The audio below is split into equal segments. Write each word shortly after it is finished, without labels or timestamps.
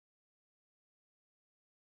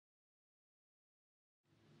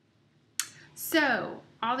So,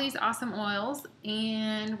 all these awesome oils,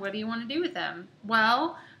 and what do you want to do with them?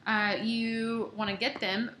 Well, you want to get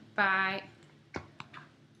them by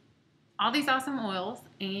all these awesome oils,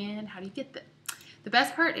 and how do you get them? The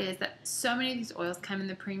best part is that so many of these oils come in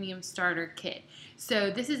the premium starter kit.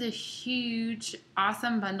 So this is a huge,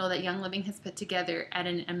 awesome bundle that Young Living has put together at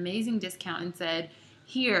an amazing discount and said,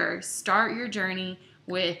 here, start your journey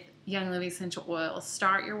with Young Living essential oils.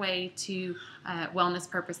 Start your way to wellness,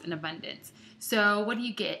 purpose, and abundance. So what do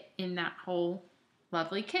you get in that whole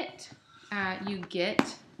lovely kit? You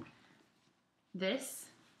get this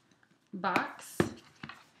box.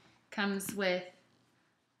 Comes with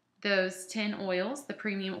those 10 oils, the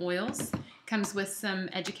premium oils. Comes with some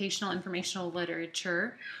educational, informational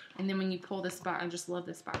literature. And then when you pull this box, I just love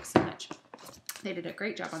this box so much. They did a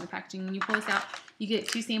great job on the packaging. When you pull this out, you get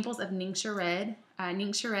 2 samples of Ningxia Red.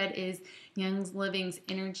 Ningxia Red is Young Living's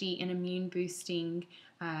energy and immune boosting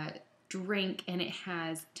drink, and it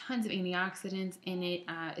has tons of antioxidants in it.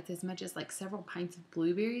 It's as much as like several pints of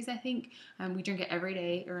blueberries, I think. We drink it every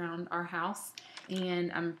day around our house,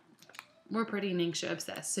 and we're pretty Ningxia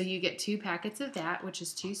obsessed. So you get 2 packets of that, which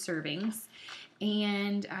is 2 servings.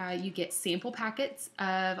 And you get sample packets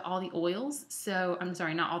of all the oils. So, I'm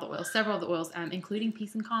sorry, not all the oils, several of the oils, including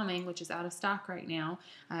Peace and Calming, which is out of stock right now.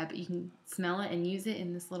 But you can smell it and use it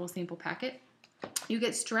in this little sample packet. You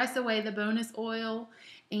get Stress Away, the bonus oil,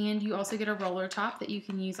 and you also get a roller top that you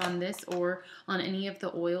can use on this or on any of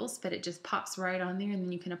the oils, but it just pops right on there, and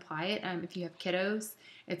then you can apply it. If you have kiddos,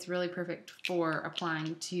 it's really perfect for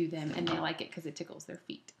applying to them, and they like it because it tickles their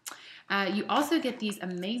feet. You also get these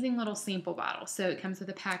amazing little sample bottles. So it comes with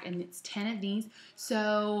a pack, and it's 10 of these.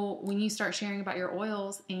 So when you start sharing about your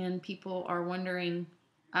oils and people are wondering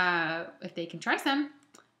if they can try some,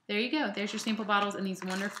 there you go. There's your sample bottles and these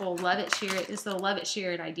wonderful love it, share it. This is a love it,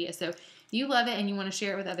 share it idea. So you love it and you want to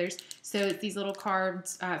share it with others. So it's these little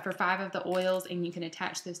cards for 5 of the oils, and you can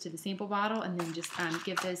attach those to the sample bottle and then just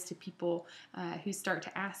give those to people who start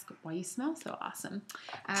to ask why you smell so awesome.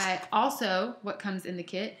 Also, what comes in the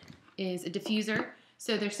kit is a diffuser.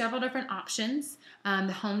 So there's several different options.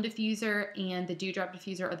 The home diffuser and the dewdrop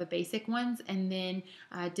diffuser are the basic ones, and then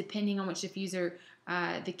depending on which diffuser,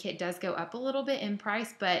 the kit does go up a little bit in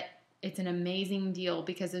price, but it's an amazing deal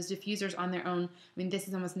because those diffusers on their own, I mean, this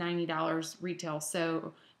is almost $90 retail,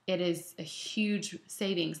 so it is a huge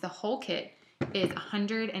savings. The whole kit is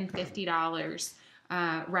 $150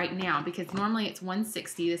 right now, because normally it's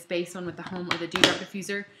 $160, this base one with the home or the dewdrop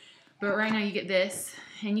diffuser, but right now you get this,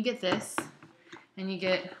 and you get this, and you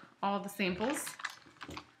get all the samples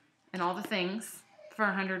and all the things for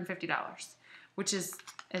 $150, which is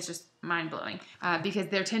just mind-blowing because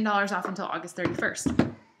they're $10 off until August 31st.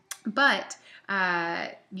 But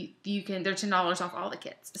they're $10 off all the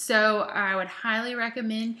kits. So I would highly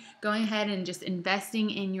recommend going ahead and just investing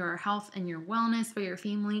in your health and your wellness for your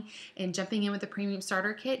family and jumping in with the premium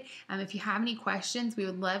starter kit. If you have any questions, we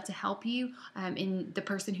would love to help you. And the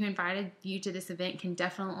person who invited you to this event can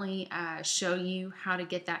definitely show you how to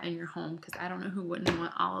get that in your home, because I don't know who wouldn't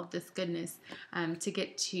want all of this goodness to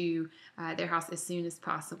get to their house as soon as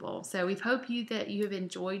possible. So we hope that you have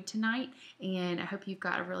enjoyed tonight, and I hope you've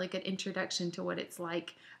got a really good introduction to what it's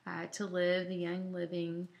like to live the Young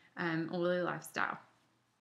Living oily lifestyle.